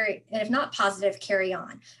positive, carry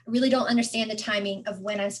on. I really don't understand the timing of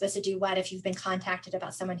when I'm supposed to do what if you've been contacted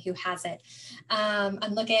about someone who has it.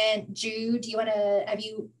 I'm looking, Jude, have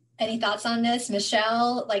you any thoughts on this?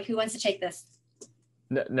 Michelle, like, who wants to take this?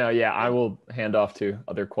 No, yeah, I will hand off to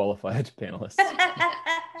other qualified panelists.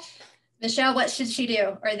 Michelle, what should she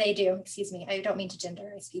do, or they do? Excuse me, I don't mean to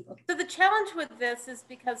genderize people. So the challenge with this is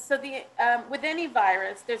because, with any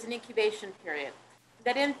virus, there's an incubation period.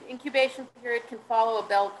 That incubation period can follow a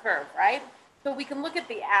bell curve, right? So we can look at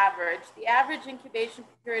the average. The average incubation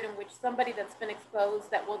period in which somebody that's been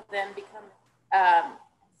exposed that will then become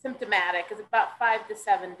symptomatic is about 5 to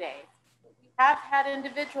 7 days. We have had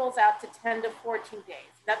individuals out to 10 to 14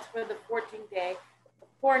 days. That's where the 14-day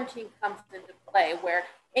quarantine comes into play, where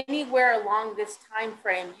anywhere along this time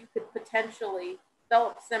frame, you could potentially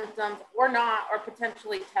develop symptoms or not, or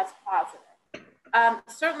potentially test positive.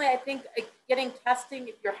 Certainly, I think getting testing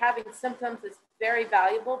if you're having symptoms is very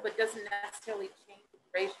valuable, but doesn't necessarily change the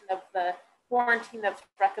duration of the quarantine that's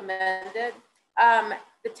recommended.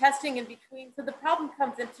 The testing in between, so the problem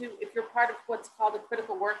comes into if you're part of what's called a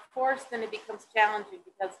critical workforce, then it becomes challenging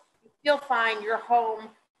because you feel fine, you're home,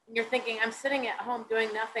 and you're thinking, I'm sitting at home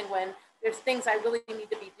doing nothing when there's things I really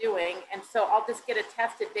need to be doing. And so I'll just get a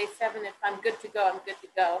test at day 7. If I'm good to go, I'm good to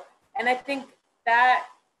go. And I think that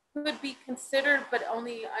could be considered, but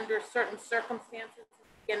only under certain circumstances.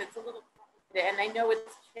 Again, it's a little complicated. And I know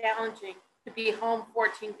it's challenging to be home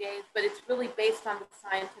 14 days, but it's really based on the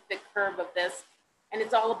scientific curve of this. And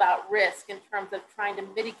it's all about risk in terms of trying to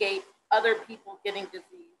mitigate other people getting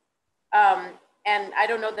disease. And I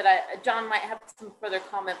don't know that John might have some further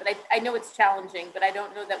comment, but I know it's challenging, but I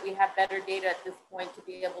don't know that we have better data at this point to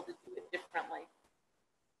be able to do it differently.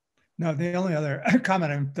 No, the only other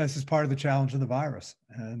comment, this is part of the challenge of the virus.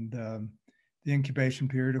 And the incubation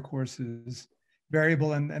period, of course, is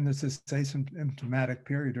variable. And there's this asymptomatic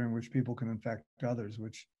period during which people can infect others,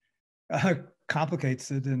 which complicates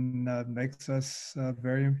it and makes us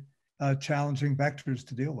very challenging vectors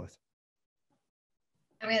to deal with.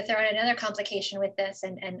 I'm going to throw in another complication with this,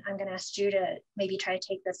 and I'm going to ask Jude to maybe try to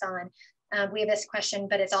take this on. We have this question,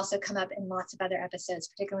 but it's also come up in lots of other episodes,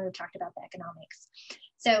 particularly when we've talked about the economics.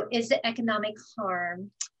 So is the economic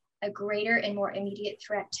harm a greater and more immediate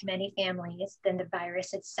threat to many families than the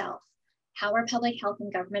virus itself? How are public health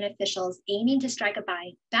and government officials aiming to strike a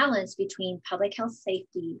balance between public health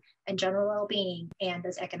safety and general well-being and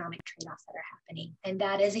those economic trade-offs that are happening? And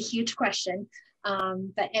that is a huge question,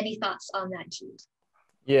 but any thoughts on that, Jude?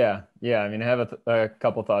 Yeah. I mean, I have a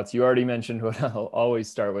couple thoughts. You already mentioned what I'll always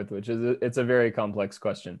start with, which is it's a very complex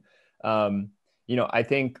question. I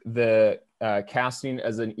think the casting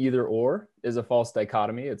as an either or is a false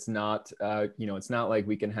dichotomy. It's not, it's not like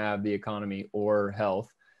we can have the economy or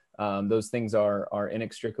health. Those things are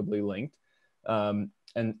inextricably linked. And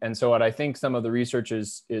so what I think some of the research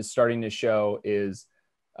is starting to show is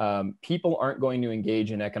people aren't going to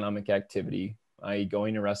engage in economic activity, i.e.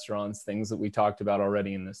 going to restaurants, things that we talked about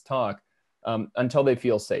already in this talk, until they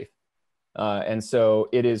feel safe. And so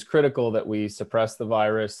it is critical that we suppress the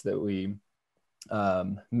virus, that we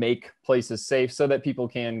make places safe so that people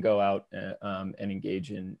can go out and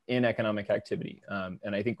engage in economic activity.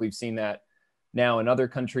 And I think we've seen that now in other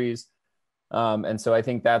countries. And so I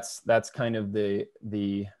think that's kind of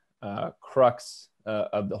the crux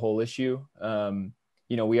of the whole issue.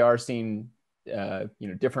 We are seeing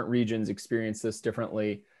different regions experience this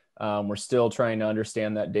differently. We're still trying to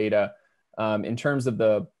understand that data. In terms of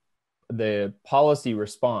the policy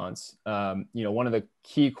response, one of the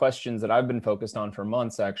key questions that I've been focused on for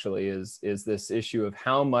months actually is this issue of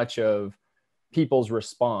how much of people's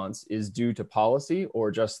response is due to policy or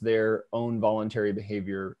just their own voluntary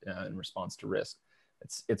behavior in response to risk.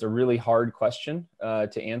 It's a really hard question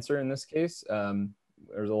to answer in this case.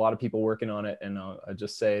 There's a lot of people working on it, and I'll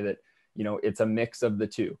just say that it's a mix of the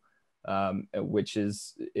two, which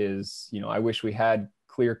is I wish we had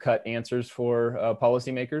clear-cut answers for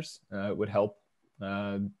policymakers. It would help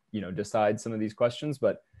decide some of these questions,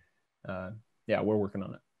 but yeah, we're working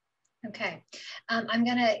on it. Okay, I'm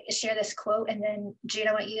gonna share this quote, and then Jude,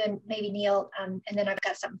 I want you and maybe Neill, and then I've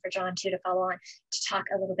got something for John too to follow on to talk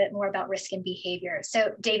a little bit more about risk and behavior.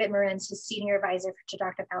 So David Morin's, who's senior advisor to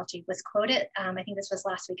Dr. Fauci, was quoted, I think this was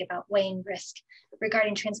last week, about weighing risk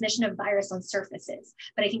regarding transmission of virus on surfaces.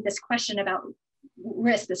 But I think this question about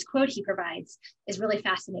risk, this quote he provides, is really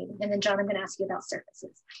fascinating. And then John, I'm gonna ask you about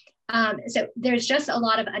surfaces. So there's just a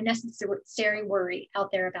lot of unnecessary worry out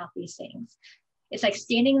there about these things. It's like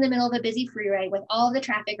standing in the middle of a busy freeway with all the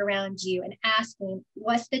traffic around you and asking,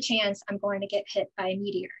 what's the chance I'm going to get hit by a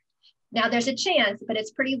meteor? Now there's a chance, but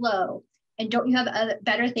it's pretty low. And don't you have other,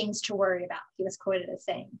 better things to worry about? He was quoted as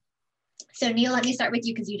saying. So Neill, let me start with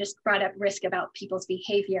you because you just brought up risk about people's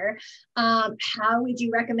behavior. How would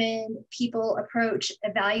you recommend people approach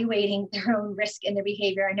evaluating their own risk and their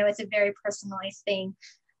behavior? I know it's a very personalized thing.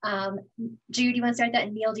 Jude, you want to start that?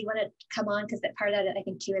 And Neill, do you want to come on? Because that part of it, I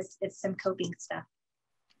think too, is some coping stuff.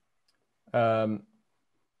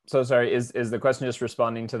 So sorry, is the question just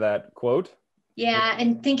responding to that quote? Yeah,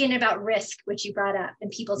 and thinking about risk, which you brought up, and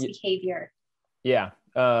people's behavior. Yeah.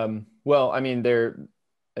 Well, I mean, they're,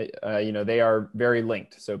 they are very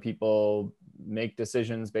linked. So people make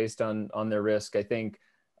decisions based on their risk. I think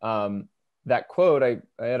that quote, I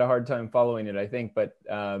had a hard time following it, I think, but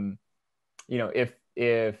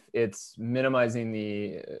if it's minimizing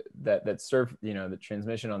the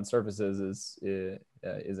transmission on surfaces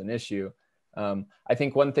is an issue. I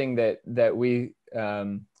think one thing that we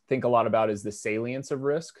think a lot about is the salience of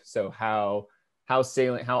risk. So how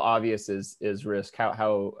salient, how obvious is risk?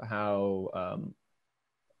 How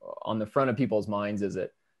on the front of people's minds is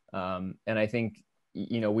it? And I think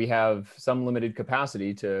we have some limited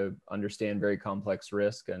capacity to understand very complex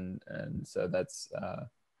risk, and so that's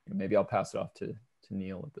maybe I'll pass it off to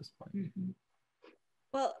Neill at this point. Mm-hmm.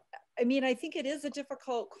 Well, I mean, I think it is a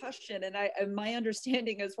difficult question, and my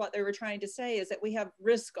understanding is what they were trying to say is that we have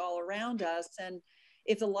risk all around us, and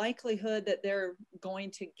if the likelihood that they're going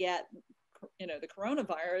to get, the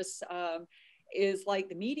coronavirus is like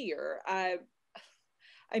the meteor. I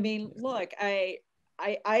mean, look, I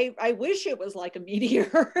wish it was like a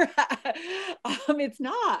meteor. It's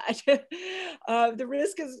not. The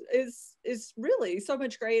risk is really so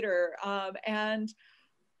much greater, and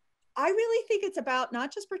I really think it's about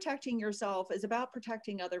not just protecting yourself, it's about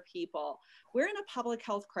protecting other people. We're in a public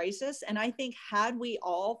health crisis, and I think had we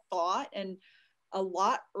all thought and a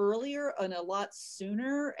lot earlier and a lot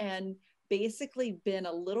sooner and basically been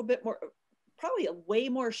a little bit more, probably a way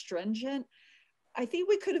more stringent, I think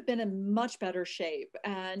we could have been in much better shape.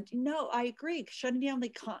 And no, I agree, shutting down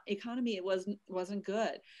the economy, it wasn't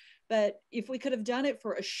good. But if we could have done it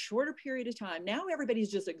for a shorter period of time, now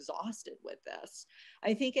everybody's just exhausted with this.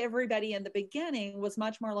 I think everybody in the beginning was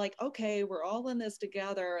much more like, okay, we're all in this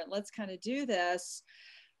together and let's kind of do this.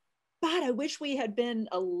 But I wish we had been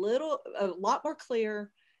a lot more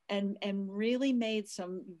clear and really made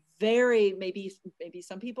some very, maybe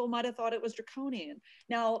some people might have thought it was draconian.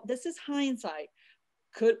 Now, this is hindsight.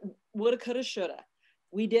 Woulda, coulda, shoulda.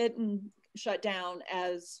 We didn't shut down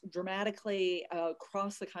as dramatically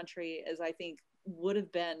across the country as I think would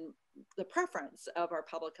have been the preference of our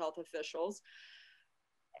public health officials.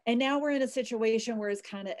 And now we're in a situation where it's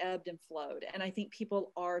kind of ebbed and flowed. And I think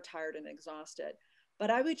people are tired and exhausted. But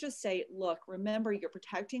I would just say, look, remember, you're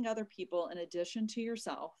protecting other people in addition to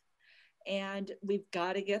yourself. And we've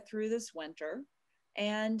got to get through this winter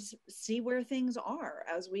and see where things are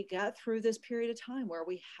as we get through this period of time where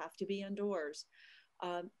we have to be indoors.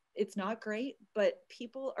 It's not great, but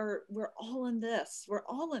we're all in this. We're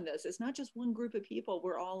all in this. It's not just one group of people.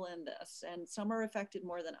 We're all in this. And some are affected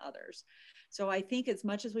more than others. So I think as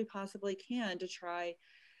much as we possibly can to try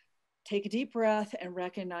take a deep breath and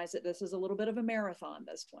recognize that this is a little bit of a marathon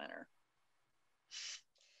this winter.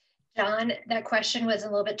 John, that question was a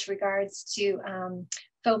little bit to regards to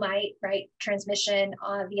fomite, right? Transmission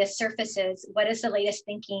via surfaces. What is the latest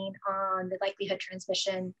thinking on the likelihood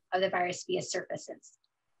transmission of the virus via surfaces?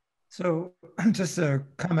 So just a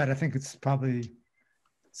comment, I think it's probably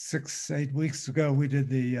 6-8 weeks ago, we did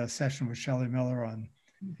the session with Shelley Miller on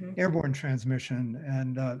airborne transmission.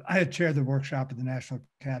 And I had chaired the workshop at the National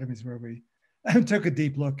Academies where we took a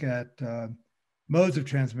deep look at modes of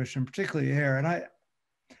transmission, particularly air. And I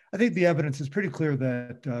think the evidence is pretty clear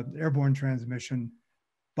that airborne transmission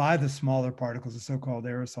by the smaller particles, the so-called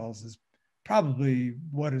aerosols, is probably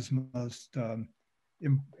what is most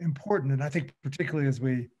important. And I think particularly as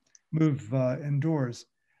we move indoors,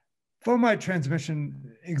 fomite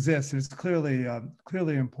transmission exists. It's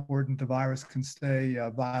clearly important. The virus can stay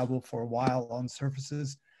viable for a while on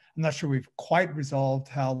surfaces. I'm not sure we've quite resolved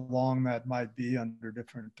how long that might be under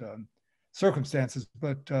different circumstances,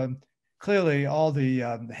 but clearly all the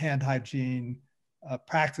hand hygiene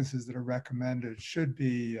practices that are recommended should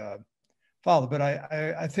be followed. But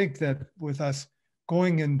I think that with us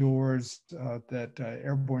going indoors, that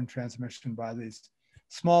airborne transmission by these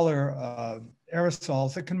smaller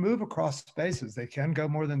aerosols that can move across spaces, they can go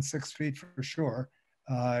more than 6 feet for sure,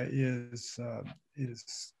 is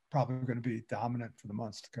probably going to be dominant for the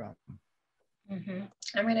months to come. I'm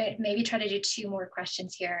going to maybe try to do 2 more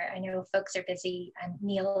questions here. I know folks are busy and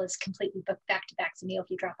Neill is completely booked back to back. So Neill, if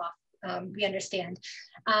you drop off, we understand.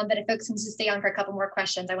 But if folks can just stay on for a couple more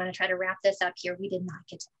questions, I want to try to wrap this up here. We did not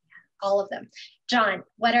get to all of them. John,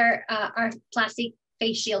 what are plastic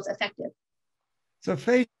face shields effective? So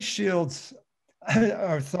face shields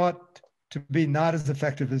are thought to be not as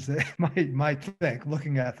effective as they might think,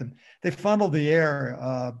 looking at them. They funnel the air,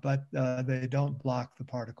 but they don't block the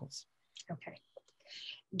particles. Okay.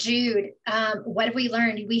 Jude, what have we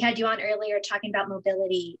learned? We had you on earlier talking about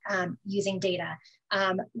mobility using data.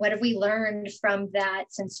 What have we learned from that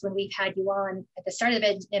since when we've had you on at the start of the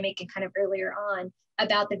pandemic and kind of earlier on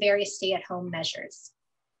about the various stay-at-home measures?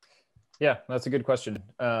 Yeah, that's a good question.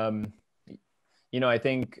 I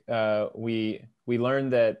think we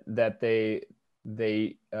learned that they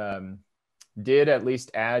did at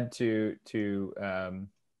least add to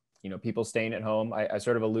people staying at home. I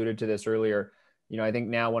sort of alluded to this earlier. I think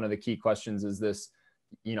now one of the key questions is this,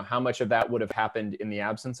 how much of that would have happened in the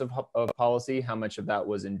absence of policy? How much of that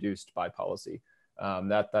was induced by policy?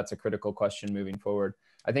 That's a critical question moving forward.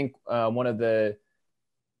 I think one of the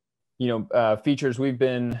features we've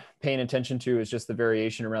been paying attention to is just the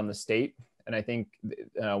variation around the state. And I think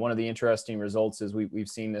one of the interesting results is we've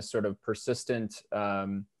seen this sort of persistent,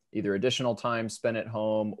 either additional time spent at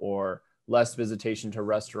home or less visitation to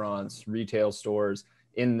restaurants, retail stores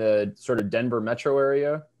in the sort of Denver metro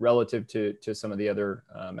area relative to some of the other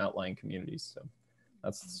outlying communities. So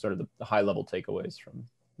that's sort of the high level takeaways from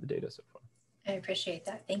the data so far. I appreciate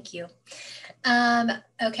that. Thank you.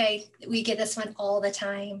 Okay, we get this one all the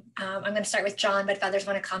time. I'm going to start with John, but if others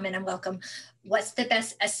want to comment, I'm welcome. What's the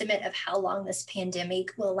best estimate of how long this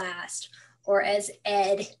pandemic will last? Or as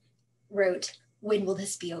Ed wrote, when will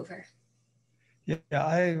this be over? Yeah,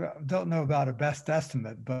 I don't know about a best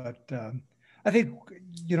estimate, but I think,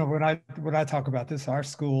 when I talk about this, our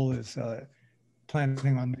school is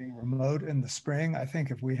planning on being remote in the spring. I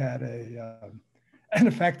think if we had an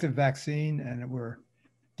effective vaccine and it were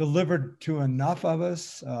delivered to enough of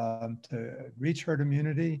us to reach herd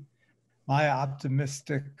immunity, my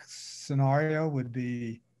optimistic scenario would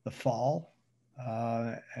be the fall.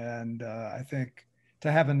 And I think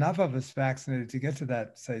to have enough of us vaccinated to get to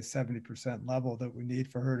that, say, 70% level that we need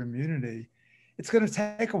for herd immunity, it's going to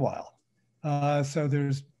take a while. So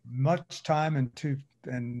there's much time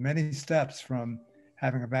and many steps from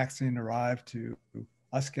having a vaccine arrive to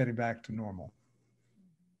us getting back to normal.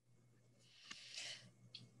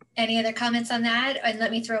 Any other comments on that? And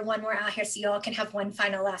let me throw one more out here so you all can have one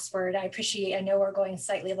final last word. I know we're going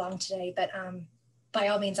slightly long today, but by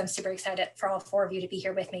all means, I'm super excited for all 4 of you to be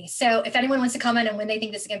here with me. So if anyone wants to comment on when they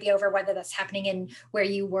think this is going to be over, whether that's happening in where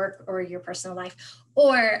you work or your personal life,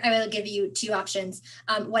 or I will give you 2 options.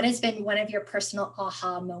 What has been one of your personal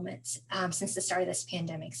aha moments since the start of this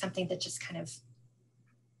pandemic? Something that just kind of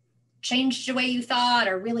changed the way you thought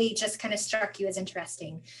or really just kind of struck you as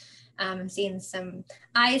interesting? I'm seeing some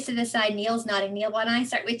eyes to the side. Neill's nodding. Neill, why don't I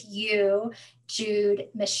start with you, Jude,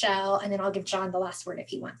 Michelle, and then I'll give John the last word if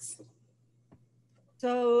he wants.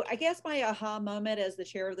 So I guess my aha moment as the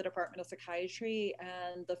chair of the Department of Psychiatry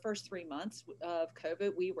and the first 3 months of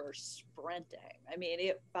COVID, we were sprinting. I mean,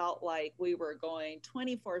 it felt like we were going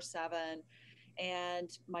 24/7,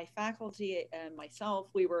 and my faculty and myself,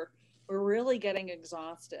 we were really getting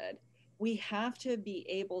exhausted. We have to be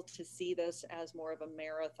able to see this as more of a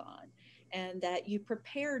marathon, and that you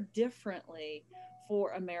prepare differently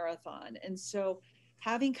for a marathon. And so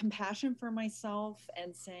having compassion for myself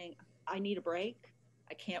and saying, I need a break.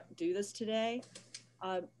 I can't do this today.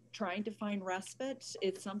 Trying to find respite.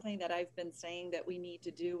 It's something that I've been saying that we need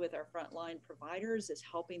to do with our frontline providers, is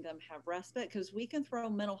helping them have respite, because we can throw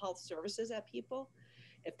mental health services at people.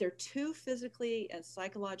 If they're too physically and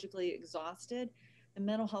psychologically exhausted, the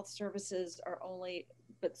mental health services are only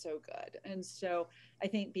but so good. And so I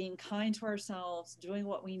think being kind to ourselves, doing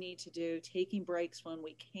what we need to do, taking breaks when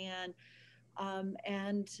we can,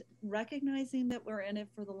 and recognizing that we're in it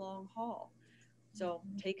for the long haul. So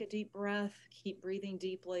take a deep breath, keep breathing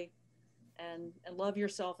deeply, and love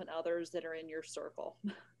yourself and others that are in your circle.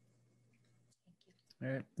 All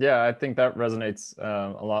right. Yeah, I think that resonates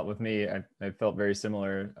a lot with me. I felt very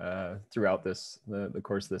similar throughout the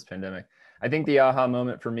course of this pandemic. I think the aha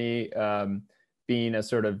moment for me, being a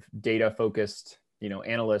sort of data focused,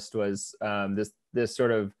 analyst, was this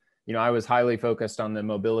sort of, I was highly focused on the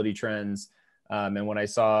mobility trends. And when I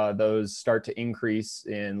saw those start to increase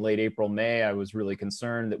in late April, May, I was really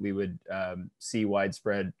concerned that we would see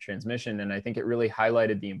widespread transmission. And I think it really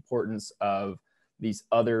highlighted the importance of these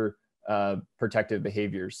other protective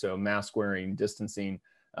behaviors. So mask wearing, distancing,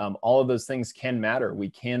 all of those things can matter. We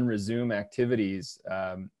can resume activities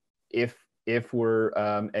if we're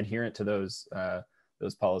adherent to those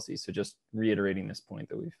policies. So just reiterating this point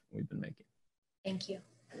that we've been making. Thank you.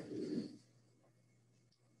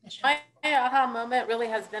 My aha moment really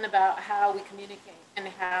has been about how we communicate and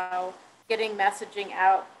how getting messaging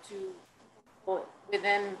out to people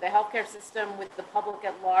within the healthcare system, with the public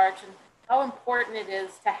at large, and how important it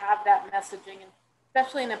is to have that messaging, and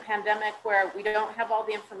especially in a pandemic where we don't have all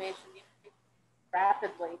the information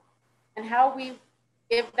rapidly, and how we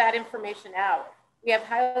give that information out. We have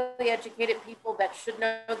highly educated people that should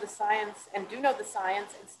know the science and do know the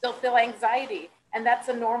science and still feel anxiety. And that's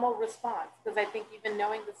a normal response, because I think even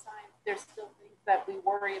knowing the science, there's still things that we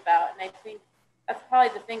worry about. And I think that's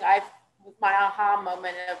probably the thing with my aha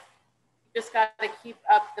moment of, you just got to keep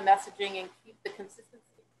up the messaging and keep the consistency,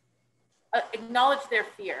 acknowledge their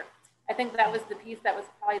fear. I think that was the piece that was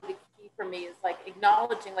probably the key for me, is like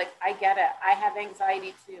acknowledging, like, I get it, I have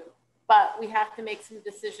anxiety too, but we have to make some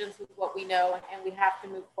decisions with what we know, and we have to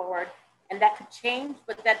move forward. And that could change,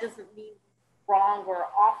 but that doesn't mean wrong or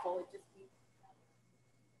awful. It just means.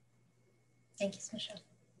 Thank you, Michelle.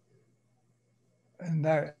 And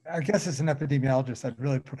I guess as an epidemiologist, I'd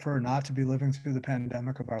really prefer not to be living through the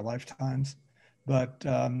pandemic of our lifetimes. But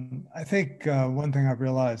I think one thing I've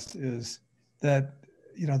realized is that,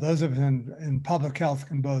 those of us in public health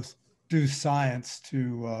can both do science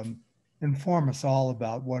to inform us all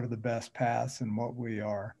about what are the best paths and what we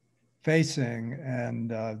are facing,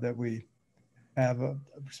 and that we have a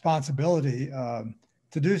responsibility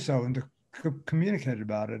to do so and to communicate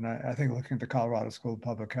about it. And I think looking at the Colorado School of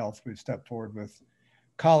Public Health, we've stepped forward with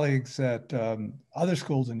colleagues at other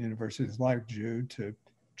schools and universities like Jude to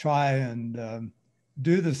try and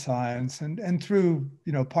do the science, and through,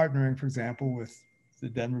 partnering, for example, with the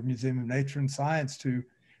Denver Museum of Nature and Science to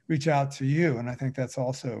reach out to you. And I think that's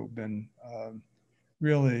also been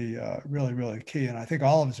really key. And I think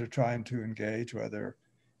all of us are trying to engage, whether,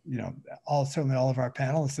 certainly all of our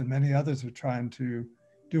panelists and many others are trying to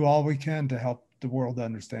do all we can to help the world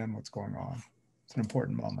understand what's going on. It's an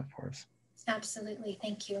important moment for us. Absolutely,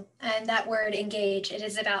 thank you. And that word engage, it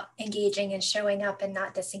is about engaging and showing up and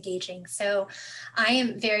not disengaging. So I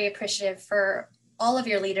am very appreciative for all of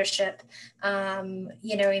your leadership.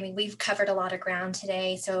 We've covered a lot of ground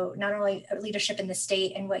today. So not only leadership in the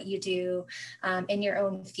state and what you do in your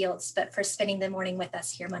own fields, but for spending the morning with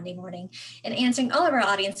us here Monday morning and answering all of our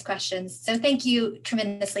audience questions. So thank you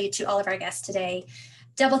tremendously to all of our guests today.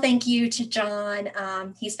 Double thank you to John.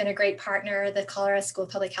 He's been a great partner. The Colorado School of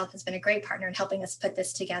Public Health has been a great partner in helping us put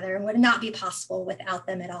this together, and would not be possible without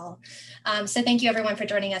them at all. So thank you everyone for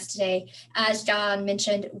joining us today. As John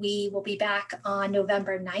mentioned, we will be back on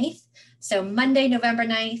November 9th. So Monday, November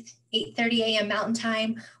 9th, 8:30 a.m. Mountain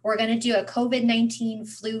Time, we're gonna do a COVID-19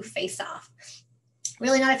 flu face-off.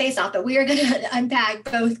 Really not a face-off, but we are going to unpack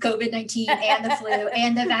both COVID-19 and the flu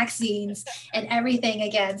and the vaccines and everything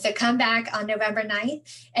again. So come back on November 9th.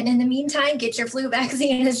 And in the meantime, get your flu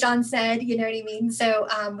vaccine, as John said, you know what I mean? So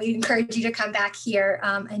we encourage you to come back here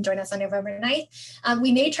and join us on November 9th.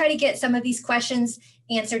 We may try to get some of these questions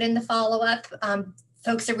answered in the follow-up.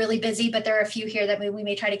 Folks are really busy, but there are a few here that we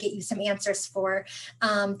may try to get you some answers for.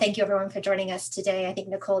 Thank you everyone for joining us today. I think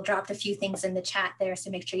Nicole dropped a few things in the chat there, so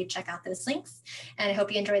make sure you check out those links. And I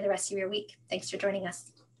hope you enjoy the rest of your week. Thanks for joining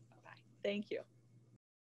us. Bye. Thank you.